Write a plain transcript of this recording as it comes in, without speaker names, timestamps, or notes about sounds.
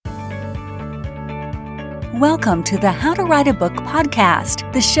Welcome to the How to Write a Book podcast,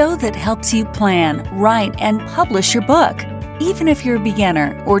 the show that helps you plan, write, and publish your book, even if you're a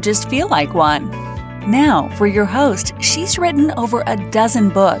beginner or just feel like one. Now, for your host, she's written over a dozen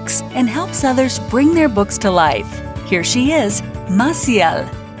books and helps others bring their books to life. Here she is,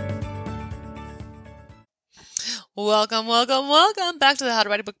 Maciel. Welcome back to the How to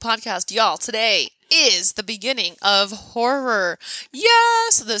Write a Book podcast. Y'all, today is the beginning of horror.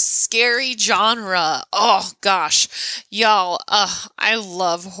 Yes, the scary genre. Oh gosh, y'all, I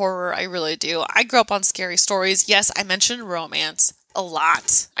love horror. I really do. I grew up on scary stories. Yes, I mentioned romance a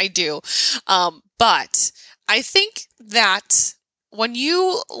lot. I do. But I think that when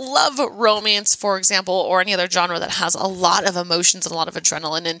you love romance, for example, or any other genre that has a lot of emotions and a lot of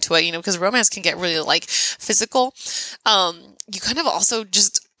adrenaline into it, because romance can get really physical, you kind of also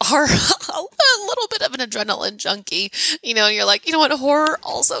just are a little bit of an adrenaline junkie. You're like, you know what? Horror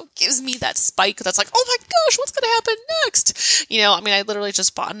also gives me that spike that's like, oh my gosh, what's going to happen next? I literally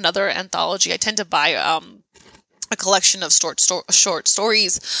just bought another anthology. I tend to buy, a collection of short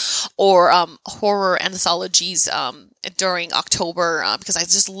stories or horror anthologies during October because I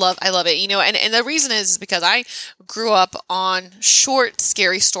love it, and the reason is because I grew up on short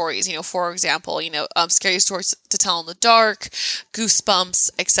scary stories, for example, scary stories to tell in the dark,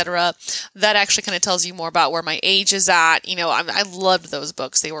 Goosebumps, etc. That actually kind of tells you more about where my age is at. I loved those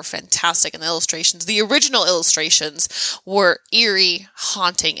books. They were fantastic, and the original illustrations were eerie,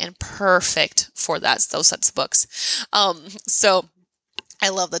 haunting, and perfect for those sets of books. So I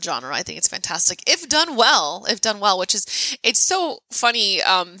love the genre. I think it's fantastic if done well, which is, it's so funny,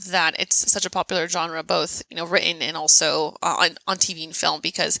 that it's such a popular genre, both, written and also on TV and film,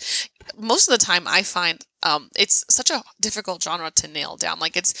 because most of the time I find, it's such a difficult genre to nail down.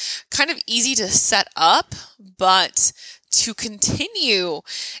 It's kind of easy to set up, but to continue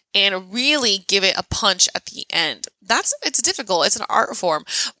and really give it a punch at the end, it's difficult. It's an art form,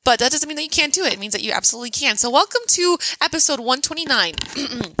 but that doesn't mean that you can't do it. It means that you absolutely can. So welcome to episode 129.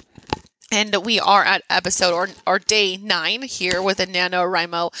 And we are at episode or day 9 here with the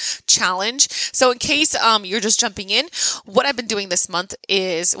NaNoWriMo challenge. So in case you're just jumping in, what I've been doing this month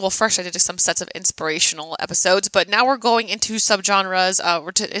is, first I did some sets of inspirational episodes, but now we're going into subgenres,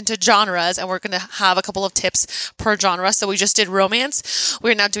 into genres, and we're going to have a couple of tips per genre. So we just did romance.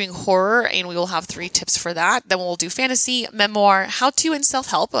 We're now doing horror, and we will have 3 tips for that. Then we'll do fantasy, memoir, how-to, and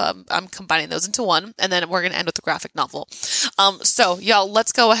self-help. I'm combining those into one, and then we're going to end with the graphic novel. So y'all,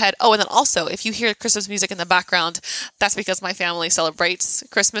 let's go ahead. Oh, and then also, if you hear Christmas music in the background, that's because my family celebrates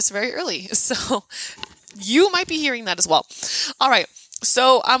Christmas very early. So you might be hearing that as well. All right.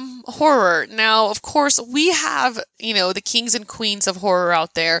 So horror. Now, of course, we have, the kings and queens of horror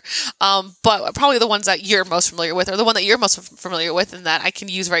out there, but probably the ones that you're most familiar with, or the one that you're most familiar with and that I can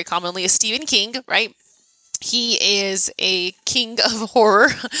use very commonly, is Stephen King, right? He is a king of horror,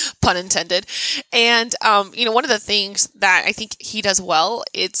 pun intended. And, one of the things that I think he does well,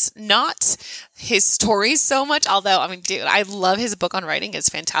 it's not his stories so much, although, I love his book on writing. It's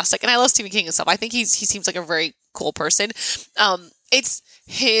fantastic. And I love Stephen King himself. I think he seems like a very cool person. It's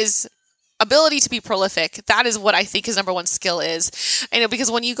his ability to be prolific. That is what I think his number one skill is.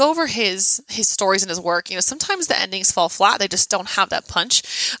 Because when you go over his stories and his work, sometimes the endings fall flat. They just don't have that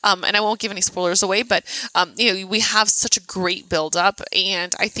punch. And I won't give any spoilers away, but, we have such a great build up,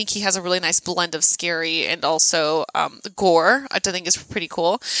 and I think he has a really nice blend of scary and also, gore, I think is pretty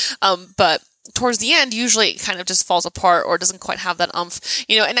cool. But towards the end, usually it kind of just falls apart or doesn't quite have that umph,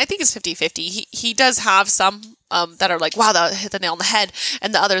 and I think it's 50-50. He does have some that are like, wow, that hit the nail on the head,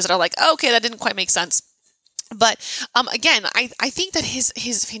 and the others that are like, oh, okay, that didn't quite make sense. But again, I think that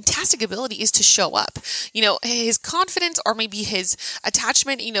his fantastic ability is to show up. His confidence, or maybe his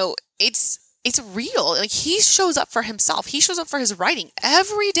attachment, it's real. He shows up for himself. He shows up for his writing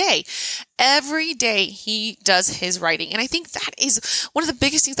every day. Every day he does his writing. And I think that is one of the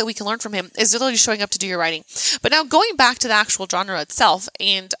biggest things that we can learn from him, is literally showing up to do your writing. But now going back to the actual genre itself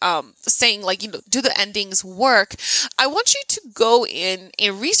and saying do the endings work? I want you to go in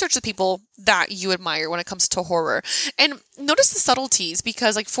and research the people that you admire when it comes to horror. And notice the subtleties,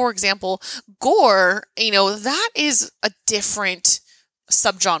 because for example, gore, that is a different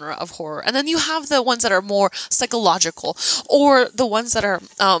subgenre of horror. And then you have the ones that are more psychological, or the ones that are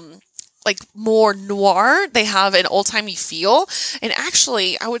more noir. They have an old-timey feel. And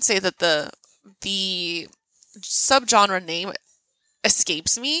actually, I would say that the subgenre name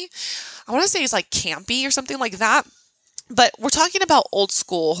escapes me. I want to say it's campy or something like that. But we're talking about old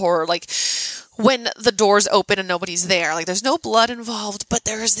school horror, like when the doors open and nobody's there. Like there's no blood involved, but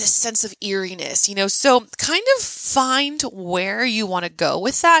there's this sense of eeriness, So kind of find where you want to go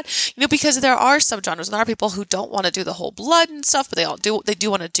with that, because there are subgenres and there are people who don't want to do the whole blood and stuff, but they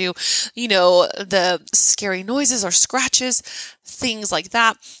do want to do, the scary noises or scratches, things like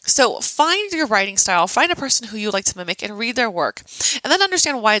that. So find your writing style, find a person who you like to mimic and read their work, and then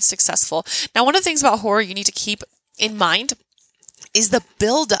understand why it's successful. Now, one of the things about horror you need to keep in mind is the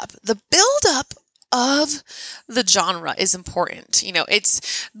buildup. The buildup of the genre is important.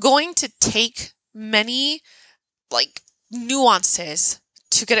 It's going to take many nuances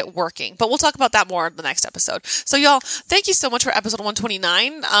to get it working, but we'll talk about that more in the next episode. So y'all, thank you so much for episode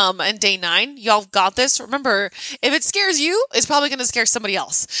 129 and day 9. Y'all got this. Remember, if it scares you, it's probably going to scare somebody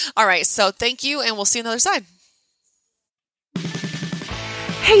else. All right, so thank you, and we'll see you on the other side.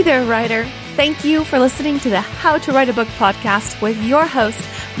 Hey there, writer. Thank you for listening to the How to Write a Book podcast with your host,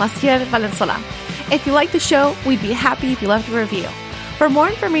 Maciel Valenzuela. If you like the show, we'd be happy if you left a review. For more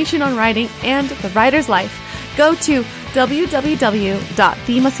information on writing and the writer's life, go to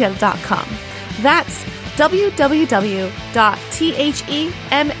www.themaciel.com. That's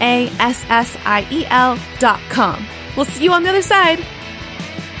www.themassiel.com. We'll see you on the other side.